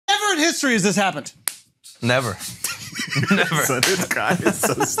history has this happened? Never. Never. So this guy is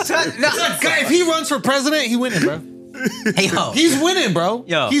so stupid. If he runs for president, he winning, bro. Hey, yo. He's winning, bro.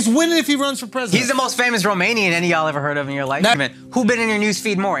 Yo. He's winning if he runs for president. He's the most famous Romanian any of y'all ever heard of in your life. Who been in your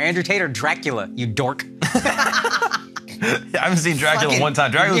newsfeed more, Andrew Tate or Dracula, you dork? I haven't seen Dracula one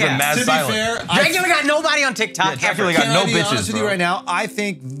time. Dracula's been mad silent. Fair, Dracula got nobody on TikTok. Dracula got no bitches, be honest with you right now, I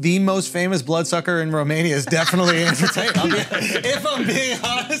think the most famous bloodsucker in Romania is definitely Andrew Tate. If I'm being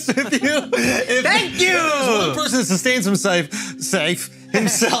honest with you. Thank you! There's one person that sustains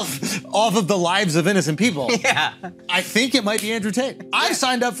himself off of the lives of innocent people. Yeah. I think it might be Andrew Tate. I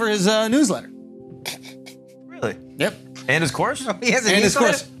signed up for his newsletter. Really? Yep. And his course? He has a And his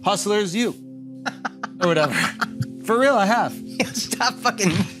newsletter? course, Hustlers U. Or whatever. For real, I have. Stop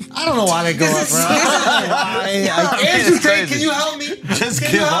fucking... I don't know why they go up, bro. Andrew Tate, can you help me? Just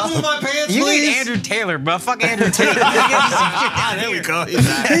Can give you help up. me with my pants, You please? need Andrew Taylor, bro. Fuck Andrew Tate. There we go. He's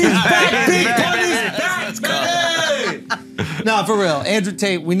back. Back, big Tony's back, baby! No, for real. Andrew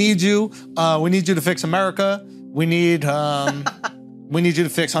Tate, we need you. We need you to fix America. We need you to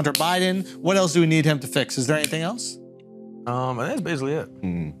fix Hunter Biden. What else do we need him to fix? Is there anything else? I think that's basically it.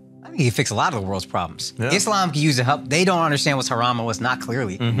 I think he fixed a lot of the world's problems. Yeah. Islam can use the help. They don't understand what's haram and what's not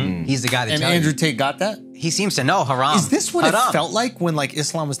clearly. He's the guy that And tells Andrew you. Tate got that? He seems to know haram. Is this what Haram. it felt like when like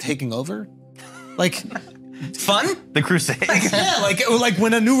Islam was taking over? Like, Fun? The Crusades. yeah, like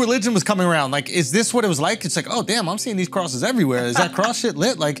when a new religion was coming around. Like, is this what it was like? It's like, oh damn, I'm seeing these crosses everywhere. Is that cross shit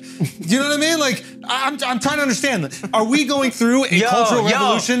lit? Like, you know what I mean? Like, I'm trying to understand. Are we going through a cultural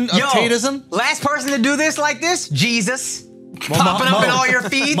revolution of Tateism? Last person to do this like this, Jesus. Popping up in all your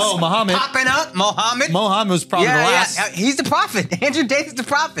feeds. Muhammad. Popping up, Muhammad. Muhammad was probably the last. Yeah, he's the prophet. Andrew Tate is the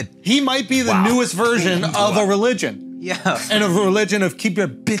prophet. He might be the newest version of a religion. Yeah. And a religion of keep your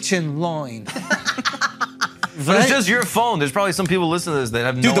bitch in line. But it's just your phone. There's probably some people listening to this that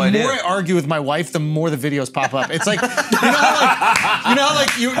have no idea. Dude, the more I argue with my wife, the more the videos pop up. It's like, you know how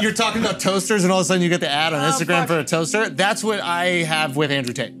you're talking about toasters and all of a sudden you get the ad on Instagram for a toaster? That's what I have with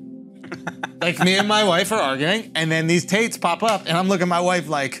Andrew Tate. Like, me and my wife are arguing, and then these Tates pop up, and I'm looking at my wife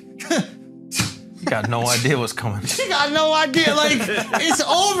like, got no idea what's coming. she got no idea. Like, it's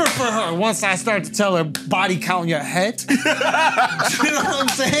over for her once I start to tell her body count your head. You know what I'm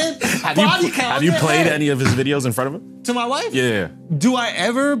saying? Have you played any of his videos in front of him? To my wife? Yeah. Do I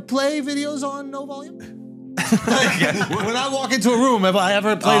ever play videos on no volume? Like, when I walk into a room, have I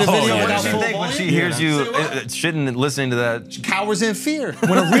ever played a video yeah, without yeah. full When volume? she hears you shitting and listening to that, She cowers in fear.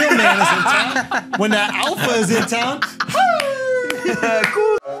 When a real man is in town, when that alpha is in town,